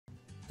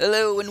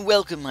Hello and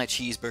welcome, my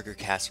cheeseburger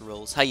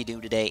casseroles. How you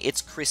doing today?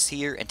 It's Chris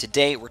here, and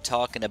today we're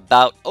talking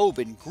about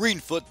Obyn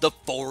Greenfoot, the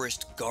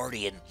Forest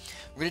Guardian.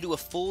 We're going to do a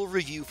full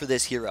review for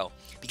this hero,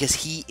 because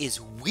he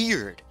is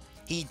weird.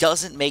 He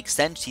doesn't make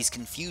sense, he's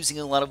confusing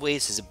in a lot of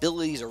ways, his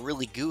abilities are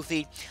really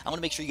goofy. I want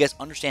to make sure you guys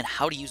understand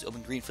how to use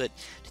Obyn Greenfoot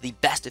to the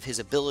best of his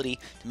ability,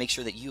 to make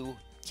sure that you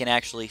can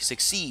actually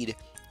succeed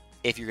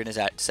if you're going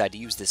to decide to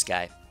use this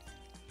guy.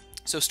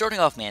 So starting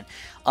off, man,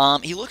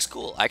 he looks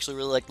cool. I actually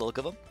really like the look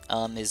of him.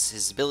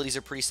 His abilities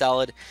are pretty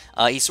solid.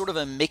 He's sort of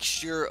a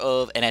mixture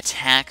of an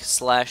attack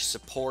slash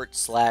support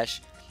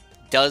slash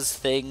does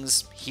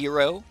things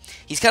hero.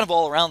 He's kind of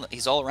all around.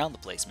 He's all around the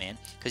place, man,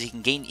 because he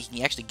can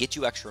actually get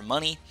you extra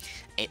money.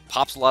 It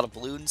pops a lot of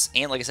balloons,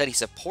 and like I said, he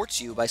supports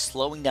you by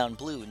slowing down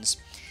balloons,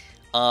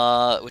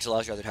 which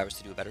allows your other towers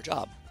to do a better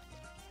job.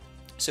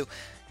 So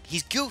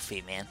he's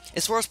goofy, man.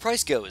 As far as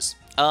price goes,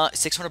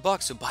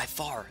 $600, so by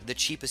far the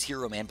cheapest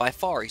hero, man. By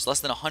far, he's less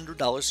than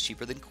 $100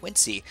 cheaper than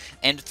Quincy,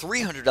 and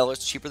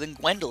 $300 cheaper than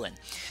Gwendolyn.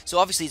 So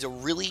obviously, he's a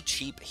really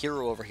cheap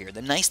hero over here.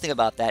 The nice thing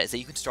about that is that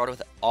you can start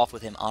off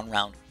with him on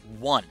round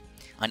 1.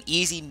 On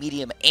easy,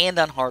 medium, and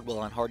on hard. Well,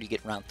 on hard you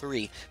get round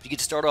 3. But you get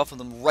to start off with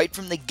him right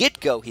from the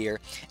get-go here,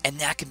 and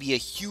that can be a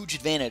huge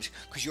advantage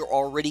because you're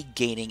already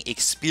gaining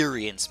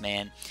experience,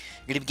 man.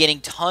 You're going to be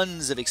gaining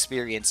tons of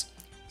experience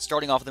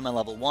starting off with them on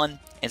level 1,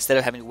 instead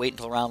of having to wait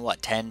until around,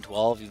 what, 10,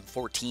 12, even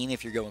 14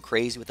 if you're going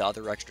crazy with the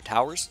other extra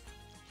towers.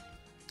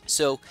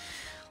 So,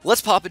 let's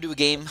pop into a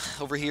game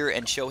over here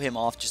and show him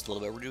off just a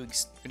little bit. We're going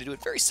to do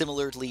it very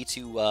similarly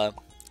to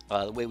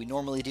the way we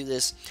normally do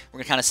this. We're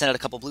going to kind of send out a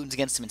couple balloons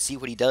against him and see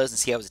what he does and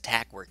see how his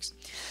attack works.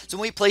 So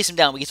when we place him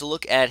down, we get to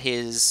look at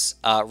his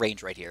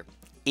range right here.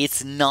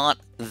 It's not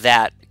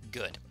that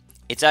good.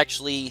 It's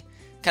actually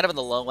kind of on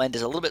the low end.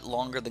 Is a little bit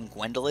longer than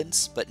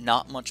Gwendolyn's, but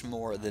not much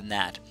more than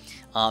that.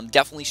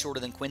 Definitely shorter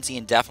than Quincy,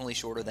 and definitely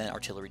shorter than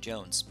Artillery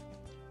Jones.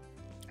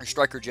 Or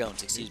Striker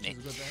Jones, excuse me.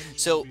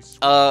 So,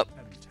 as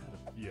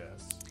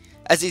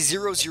a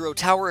 0-0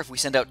 tower, if we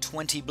send out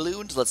 20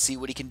 balloons, let's see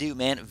what he can do,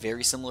 man.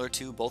 Very similar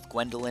to both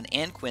Gwendolyn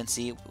and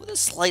Quincy, with a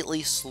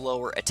slightly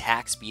slower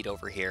attack speed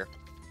over here.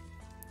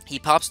 He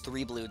pops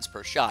 3 balloons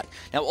per shot.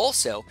 Now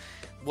also,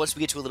 once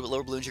we get to a little bit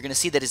lower balloons, you're going to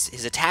see that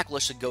his attack will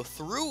actually go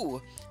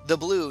through the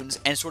balloons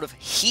and sort of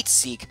heat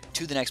seek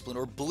to the next balloon,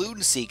 or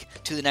balloon seek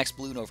to the next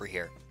balloon over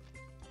here.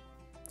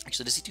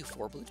 Actually, does he do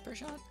 4 balloons per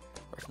shot?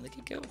 Right from the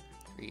get-go?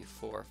 3,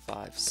 4,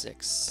 5,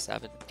 6,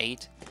 7,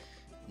 8,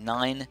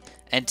 9,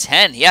 and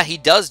 10. Yeah, he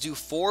does do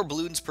 4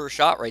 balloons per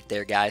shot right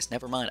there, guys.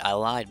 Never mind, I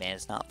lied, man.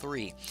 It's not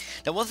 3.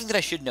 Now, one thing that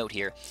I should note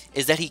here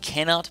is that he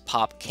cannot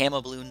pop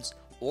camo balloons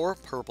or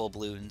purple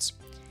balloons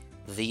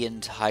the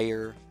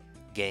entire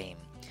game.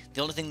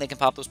 The only thing that can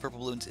pop those purple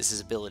balloons is his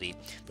ability.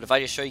 But if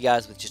I just show you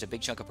guys with just a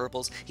big chunk of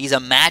purples, he's a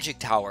magic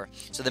tower,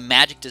 so the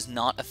magic does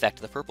not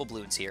affect the purple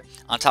balloons here.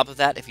 On top of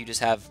that, if you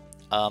just have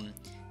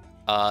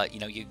you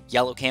know, you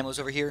yellow camos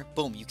over here,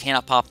 boom, you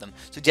cannot pop them.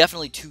 So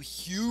definitely 2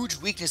 huge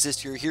weaknesses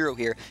to your hero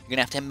here. You're going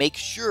to have to make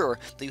sure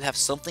that you have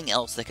something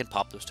else that can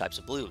pop those types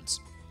of balloons.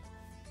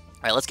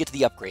 Alright, let's get to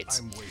the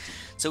upgrades.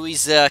 So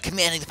he's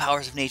commanding the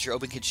powers of nature.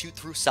 Obyn can shoot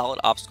through solid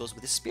obstacles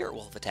with his Spirit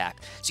Wolf attack.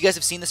 So you guys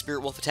have seen the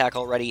Spirit Wolf attack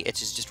already. It's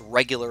just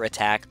regular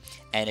attack,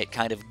 and it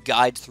kind of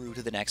guides through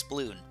to the next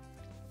balloon.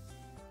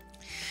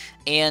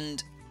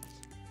 And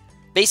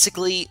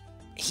basically,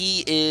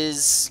 he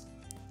is...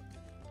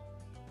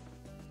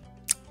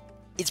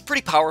 It's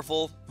pretty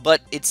powerful,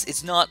 but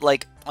it's not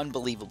like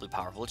unbelievably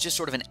powerful. It's just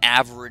sort of an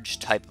average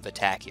type of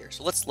attack here.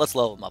 So let's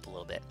level him up a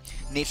little bit.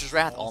 Nature's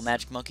Wrath, all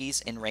magic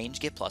monkeys in range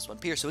get +1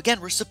 pierce. So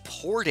again, we're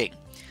supporting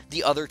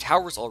the other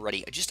towers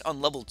already, just on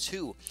level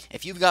 2.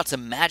 If you've got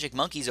some magic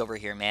monkeys over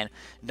here, man,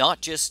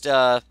 not just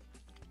the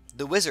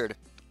wizard,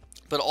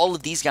 but all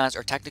of these guys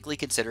are technically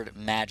considered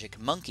magic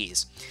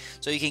monkeys.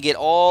 So you can get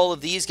all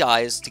of these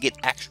guys to get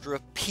extra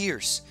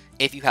pierce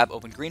if you have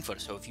Obyn Greenfoot.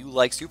 So if you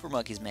like super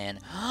monkeys, man,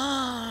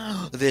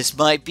 this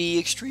might be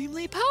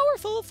extremely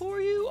powerful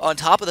for you. On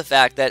top of the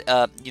fact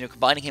that, you know,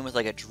 combining him with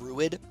like a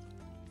druid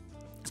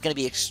is going to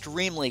be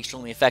extremely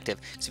effective.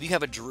 So if you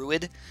have a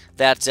druid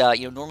that,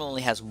 you know, normally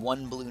only has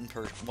 1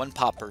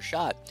 pop per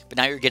shot, but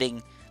now you're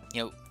getting,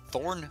 you know,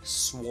 Thorn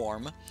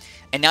Swarm,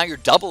 and now you're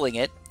doubling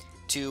it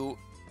to,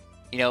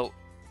 you know,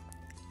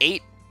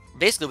 8.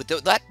 Basically, with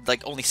that,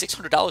 like, only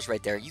 $600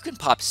 right there, you can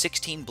pop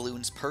 16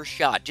 balloons per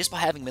shot just by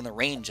having him in the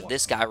range of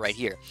this guy right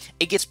here.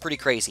 It gets pretty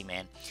crazy,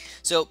 man.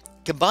 So,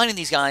 combining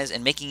these guys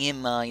and making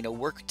him, you know,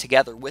 work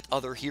together with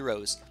other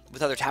heroes,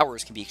 with other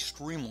towers, can be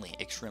extremely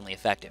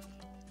effective.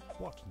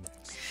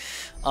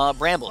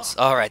 Brambles.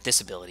 Alright, this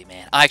ability,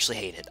 man. I actually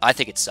hate it. I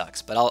think it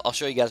sucks, but I'll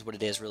show you guys what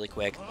it is really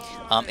quick.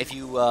 If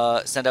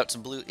you send out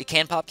some blue... It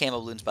can pop camo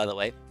balloons, by the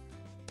way.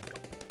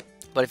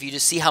 But if you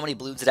just see how many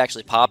balloons it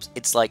actually pops,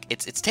 it's like,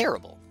 it's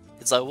terrible.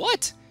 It's like,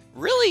 what?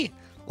 Really?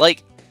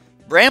 Like,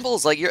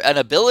 Brambles, like, an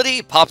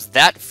ability pops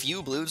that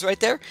few balloons right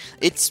there?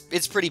 It's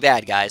pretty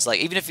bad, guys.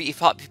 Like, even if he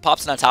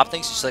pops it on top of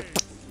things, it's just like,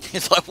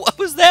 it's like, what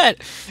was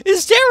that?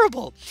 It's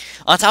terrible.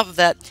 On top of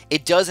that,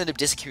 it does end up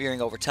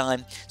disappearing over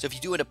time. So if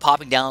you do end up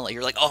popping down, like,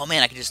 you're like, oh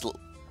man, I can just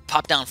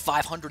pop down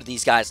 500 of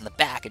these guys in the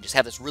back and just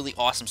have this really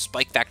awesome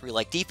Spike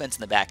Factory-like defense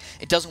in the back.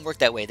 It doesn't work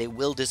that way. They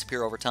will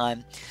disappear over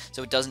time,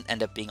 so it doesn't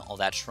end up being all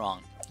that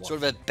strong.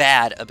 Sort of a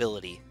bad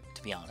ability,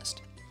 to be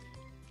honest.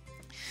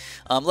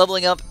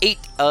 Leveling up 8,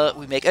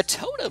 we make a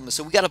totem.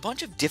 So we got a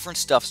bunch of different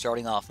stuff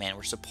starting off, man.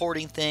 We're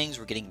supporting things,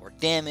 we're getting more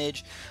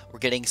damage, we're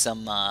getting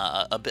some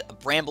a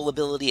bramble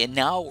ability, and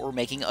now we're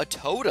making a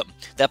totem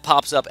that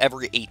pops up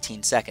every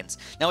 18 seconds.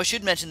 Now I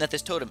should mention that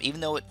this totem,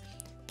 even though it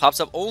pops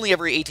up only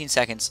every 18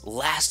 seconds,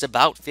 lasts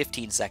about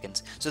 15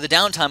 seconds. So the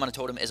downtime on a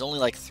totem is only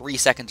like 3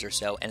 seconds or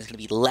so, and it's going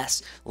to be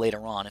less later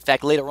on. In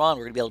fact, later on,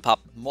 we're going to be able to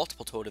pop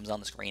multiple totems on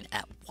the screen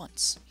at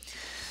once.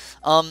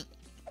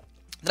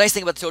 The nice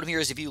thing about the totem here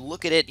is if you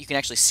look at it, you can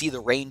actually see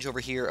the range over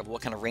here of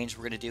what kind of range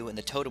we're going to do. And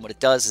the totem, what it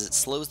does is it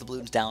slows the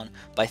balloons down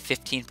by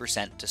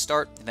 15% to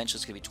start. Eventually,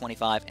 it's going to be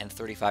 25 and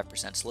 35%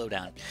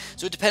 slowdown.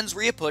 So it depends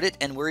where you put it,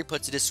 and where he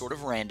puts it is sort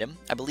of random.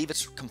 I believe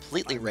it's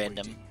completely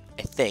random,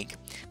 I think.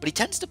 But he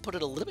tends to put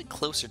it a little bit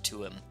closer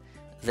to him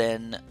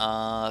than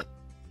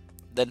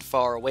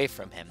far away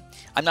from him.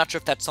 I'm not sure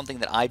if that's something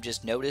that I've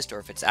just noticed or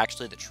if it's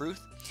actually the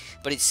truth,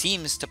 but it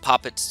seems to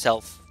pop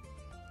itself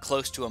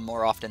close to him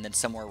more often than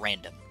somewhere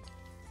random.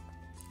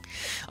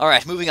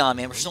 Alright, moving on,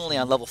 man. We're still only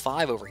on level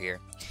 5 over here.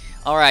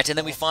 Alright, and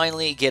then we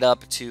finally get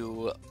up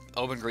to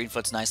Obyn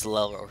Greenfoot's nice little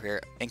level over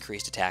here,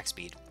 increased attack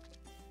speed.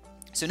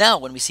 So now,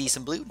 when we see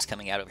some Bloons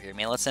coming out over here,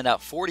 man, let's send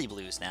out 40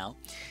 Blues now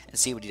and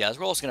see what he does.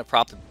 We're also going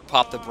to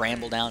pop the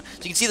Bramble down.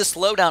 So you can see the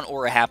slowdown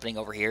aura happening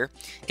over here.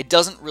 It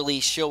doesn't really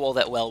show all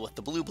that well with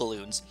the blue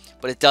balloons,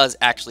 but it does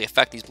actually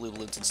affect these blue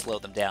balloons and slow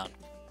them down.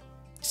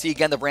 See,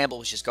 again, the Bramble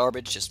was just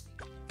garbage, just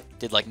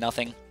did like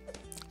nothing.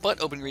 But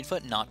Obyn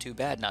Greenfoot, not too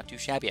bad, not too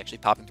shabby, actually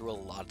popping through a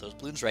lot of those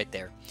balloons right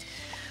there.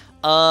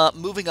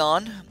 Moving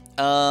on,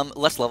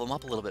 let's level them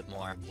up a little bit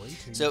more.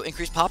 So,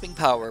 increased popping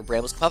power,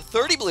 Brambles can pop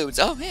 30 balloons.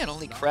 Oh man,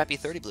 only crappy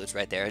 30 balloons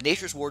right there.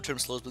 Nature's Ward Totem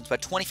slows balloons by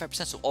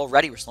 25%, so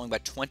already we're slowing by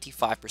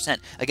 25%.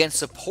 Again,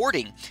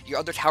 supporting your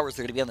other towers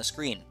that are going to be on the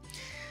screen.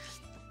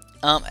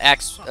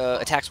 Attacks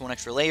 1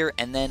 extra layer,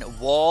 and then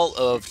Wall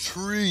of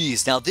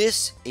Trees. Now,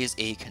 this is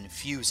a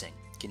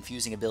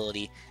confusing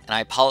ability, and I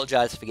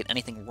apologize if I get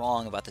anything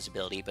wrong about this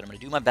ability, but I'm going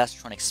to do my best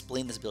to try and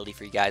explain this ability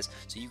for you guys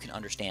so you can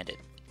understand it.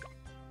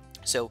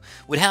 So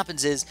what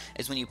happens is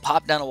when you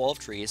pop down a wall of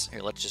trees,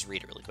 here, let's just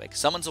read it really quick.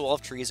 Summons a wall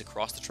of trees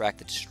across the track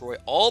that destroy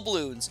all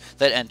balloons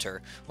that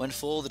enter. When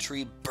full, the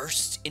tree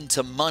bursts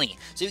into money.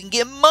 So you can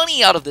get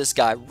money out of this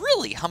guy.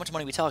 Really? How much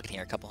money are we talking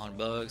here? A couple $100,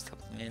 we're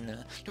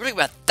talking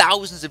about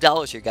thousands of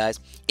dollars here,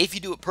 guys. If you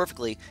do it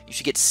perfectly, you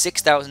should get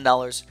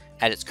 $6,000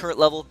 at its current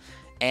level.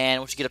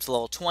 And once you get up to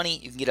level 20,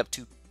 you can get up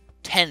to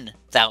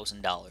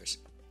 $10,000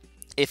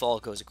 if all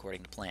goes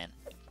according to plan.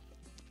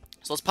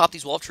 So let's pop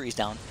these wall trees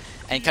down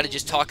and kind of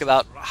just talk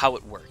about how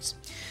it works.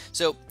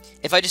 So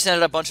if I just send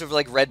out a bunch of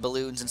like red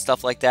balloons and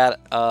stuff like that,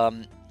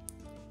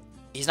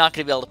 he's not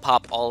going to be able to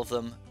pop all of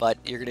them, but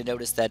you're going to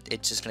notice that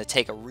it's just going to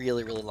take a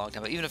really, really long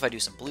time. But even if I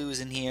do some blues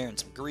in here and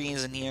some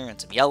greens in here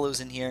and some yellows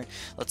in here,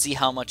 let's see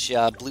how much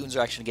balloons are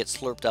actually going to get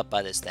slurped up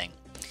by this thing.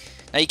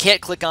 Now, you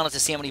can't click on it to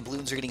see how many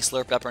balloons are getting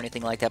slurped up or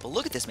anything like that, but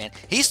look at this, man.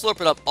 He's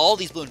slurping up all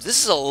these balloons.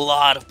 This is a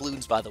lot of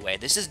balloons, by the way.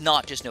 This is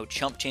not just no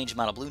chump change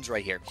amount of balloons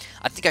right here.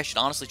 I think I should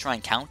honestly try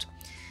and count.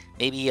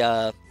 Maybe,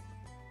 I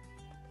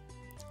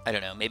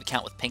don't know, maybe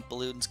count with pink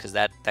balloons, because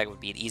that would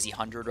be an easy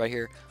 100 right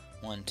here.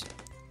 1, 2.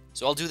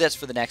 So I'll do this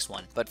for the next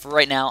one. But for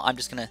right now, I'm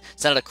just going to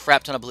send out a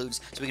crap ton of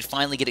balloons so we can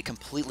finally get it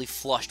completely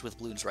flushed with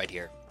balloons right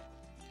here.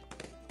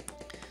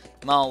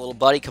 Come on, little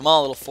buddy. Come on,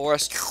 little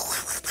forest.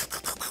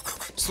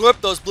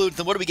 Slurp those balloons,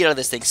 then what do we get out of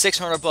this thing?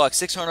 $600,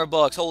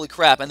 $600, holy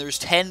crap, and there's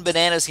 10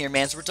 bananas here,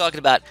 man, so we're talking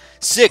about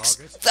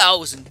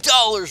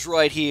 $6,000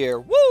 right here,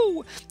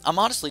 woo! I'm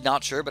honestly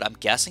not sure, but I'm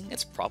guessing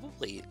it's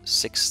probably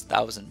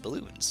 6,000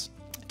 balloons,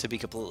 to be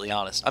completely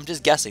honest. I'm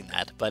just guessing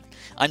that, but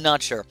I'm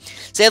not sure.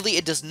 Sadly,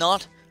 it does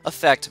not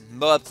affect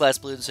Moab class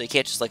balloons, so you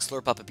can't just like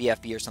slurp up a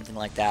BFB or something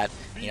like that.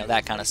 You know,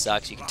 that kind of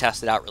sucks. You can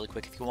test it out really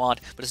quick if you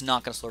want, but it's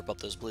not going to slurp up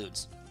those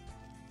balloons.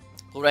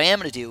 But what I am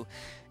going to do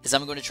is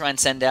I'm going to try and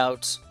send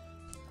out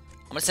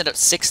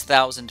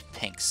 6,000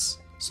 pinks.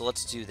 So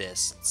let's do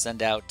this.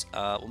 Send out,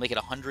 we'll make it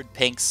 100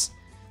 pinks.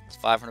 It's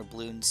 500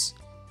 balloons.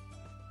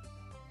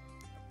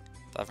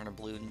 500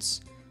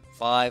 balloons.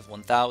 5,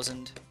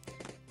 1,000.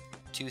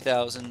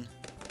 2,000.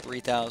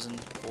 3,000.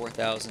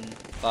 4,000.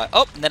 5.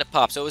 Oh, and then it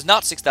pops. So it was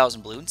not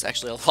 6,000 balloons.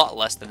 Actually, a lot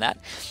less than that.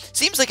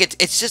 Seems like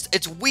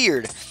it's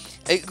weird.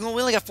 We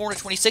only got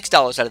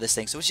 $426 out of this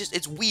thing, so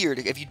it's weird.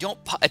 If you don't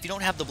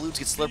have the balloons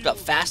get slurped up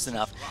fast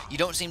enough, you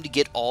don't seem to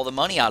get all the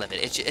money out of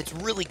it. It's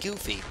really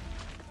goofy.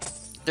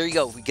 There you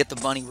go. If we get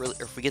the money really,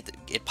 or if we get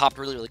it popped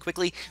really, really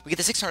quickly, we get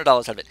the $600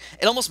 out of it.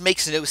 It almost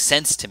makes no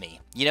sense to me.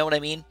 You know what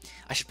I mean?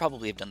 I should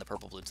probably have done the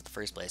purple balloons in the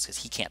first place because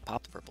he can't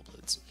pop the purple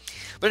balloons.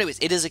 But anyways,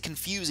 it is a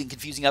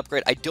confusing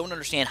upgrade. I don't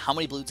understand how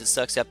many balloons it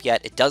sucks up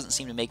yet. It doesn't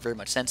seem to make very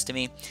much sense to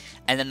me.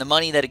 And then the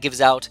money that it gives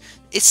out,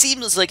 it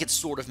seems like it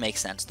sort of makes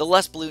sense. The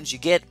less balloons you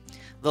get,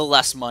 the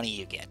less money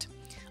you get.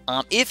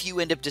 If you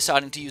end up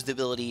deciding to use the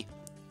ability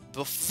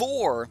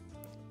before,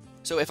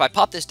 so if I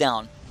pop this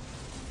down,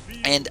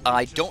 And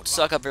I don't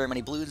suck up very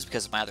many balloons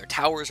because my other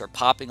towers are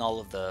popping all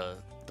of the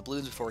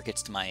balloons before it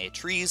gets to my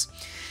trees.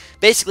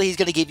 Basically, he's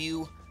going to give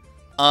you...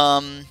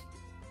 and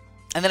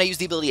then I use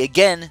the ability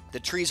again. The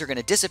trees are going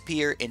to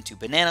disappear into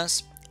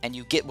bananas, and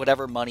you get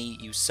whatever money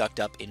you sucked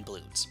up in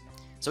balloons.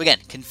 So again,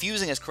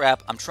 confusing as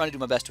crap. I'm trying to do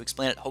my best to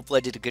explain it. Hopefully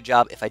I did a good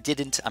job. If I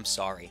didn't, I'm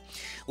sorry.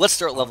 Let's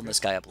start leveling this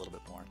guy up a little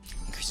bit more.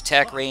 Increase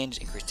attack range,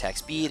 increase attack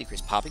speed,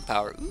 increase popping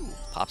power. Ooh,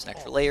 pops an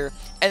extra layer.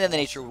 And then the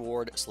nature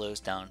reward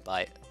slows down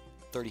by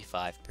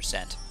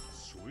 35%.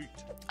 Sweet.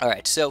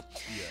 Alright, so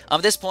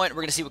at this point,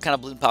 we're going to see what kind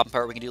of balloon popping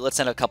power we can do. Let's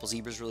send out a couple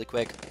zebras really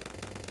quick.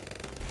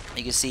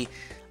 You can see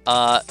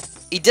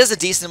he does a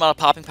decent amount of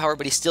popping power,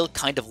 but he's still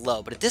kind of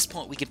low. But at this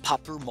point, we can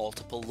pop through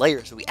multiple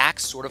layers. So he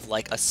acts sort of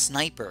like a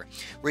sniper,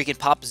 where you can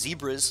pop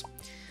zebras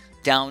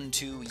down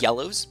to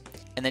yellows,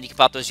 and then you can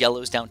pop those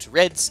yellows down to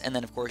reds, and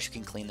then, of course, you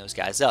can clean those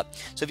guys up.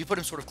 So if you put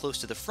him sort of close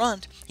to the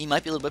front, he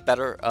might be a little bit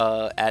better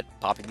at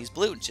popping these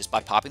balloons, just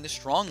by popping the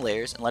strong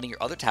layers and letting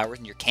your other towers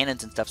and your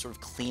cannons and stuff sort of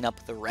clean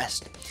up the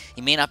rest.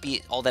 He may not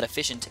be all that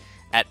efficient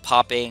at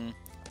popping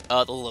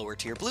the lower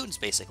tier balloons,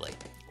 basically,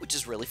 which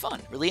is really fun,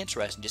 really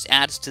interesting. Just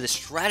adds to the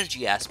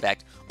strategy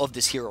aspect of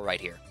this hero right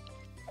here.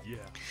 Yeah.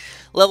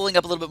 Leveling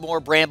up a little bit more,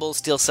 Bramble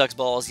still sucks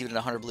balls, even at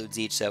 100 balloons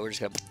each, so we're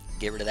just going to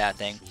get rid of that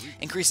thing.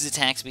 Increases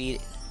attack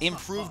speed,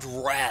 improved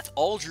Wrath.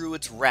 All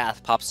Druids'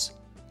 Wrath pops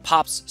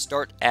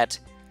start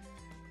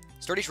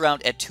each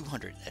round at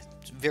 200.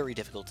 That's very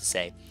difficult to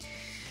say.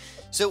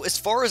 So as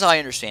far as I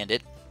understand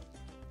it,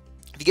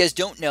 if you guys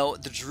don't know,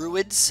 the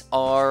Druids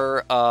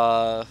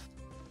are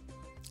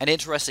an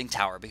interesting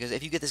tower, because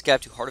if you get this guy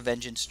up to Heart of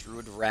Vengeance,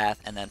 Druid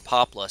Wrath, and then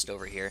Pop Lust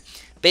over here,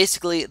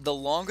 basically, the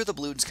longer the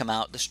balloons come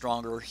out, the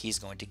stronger he's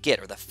going to get,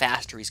 or the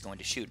faster he's going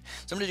to shoot.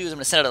 So what I'm going to do is I'm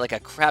going to send out like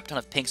a crap ton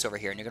of pinks over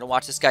here, and you're going to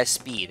watch this guy's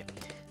speed.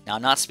 Now,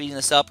 I'm not speeding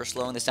this up or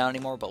slowing this down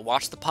anymore, but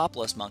watch the Pop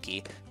Lust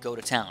monkey go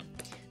to town.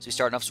 So he's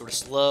starting off sort of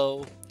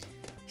slow.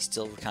 He's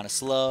still kind of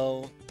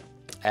slow.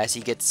 As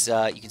he gets,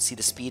 you can see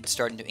the speed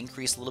starting to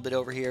increase a little bit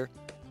over here.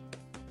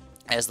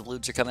 As the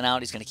balloons are coming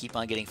out, he's going to keep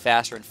on getting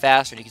faster and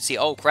faster. And you can see,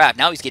 oh crap,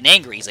 now he's getting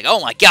angry. He's like, oh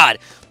my god,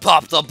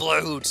 pop the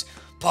balloons!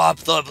 Pop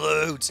the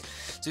balloons!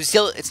 So he's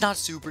still, it's not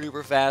super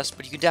duper fast,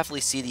 but you can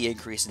definitely see the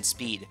increase in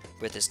speed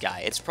with this guy.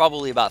 It's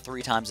probably about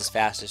 3 times as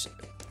fast or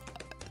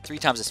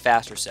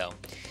so.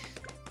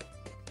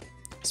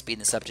 Speeding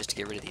this up just to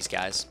get rid of these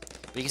guys.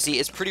 But you can see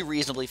it's pretty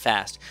reasonably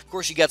fast. Of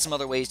course, you got some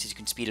other ways that you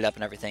can speed it up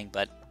and everything,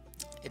 but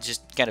it's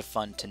just kind of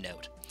fun to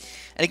note.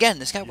 And again,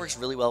 this guy works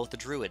really well with the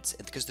Druids,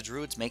 because the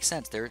Druids make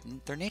sense. They're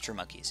nature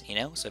monkeys, you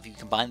know? So if you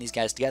combine these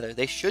guys together,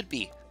 they should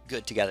be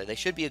good together. They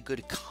should be a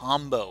good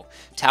combo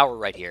tower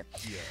right here.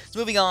 Yeah. So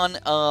moving on,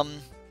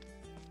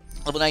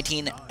 level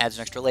 19 adds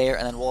an extra layer,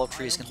 and then Wall of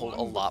Trees can hold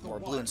a lot more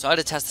balloons. So I had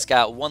to test this guy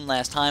out one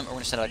last time. We're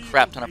going to send out a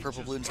crap ton of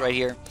purple balloons right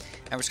here,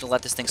 and we're just going to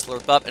let this thing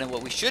slurp up. And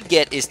what we should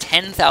get is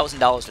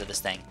 $10,000 for this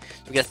thing.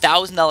 So we get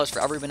 $1,000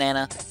 for every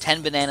banana,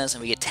 10 bananas,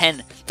 and we get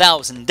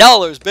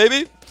 $10,000,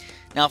 baby!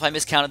 Now, if I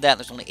miscounted that, and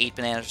there's only 8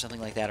 bananas or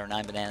something like that, or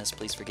 9 bananas,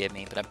 please forgive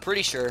me, but I'm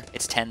pretty sure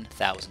it's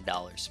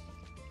 $10,000.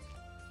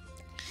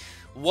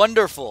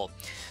 Wonderful.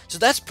 So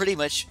that's pretty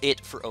much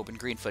it for Obyn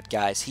Greenfoot,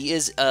 guys. He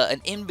is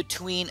an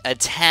in-between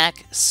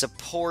attack,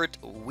 support,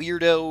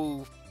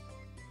 weirdo,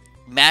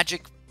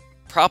 magic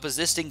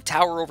propositing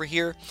tower over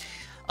here.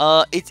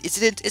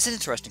 It's an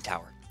interesting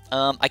tower.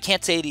 I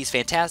can't say that he's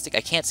fantastic.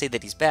 I can't say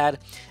that he's bad.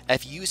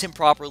 If you use him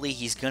properly,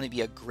 he's going to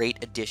be a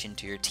great addition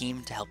to your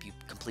team to help you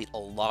complete a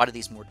lot of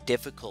these more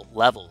difficult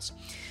levels.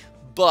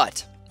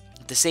 But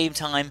at the same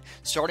time,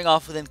 starting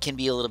off with him can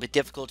be a little bit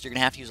difficult. You're going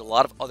to have to use a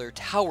lot of other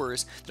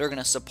towers that are going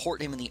to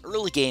support him in the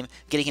early game,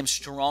 getting him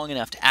strong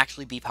enough to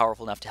actually be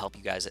powerful enough to help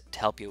you guys, to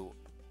help you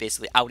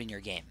basically out in your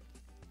game.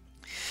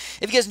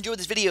 If you guys enjoyed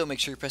this video, make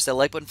sure you press that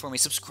like button for me,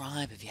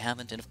 subscribe if you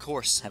haven't, and of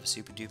course, have a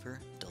super duper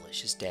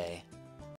delicious day.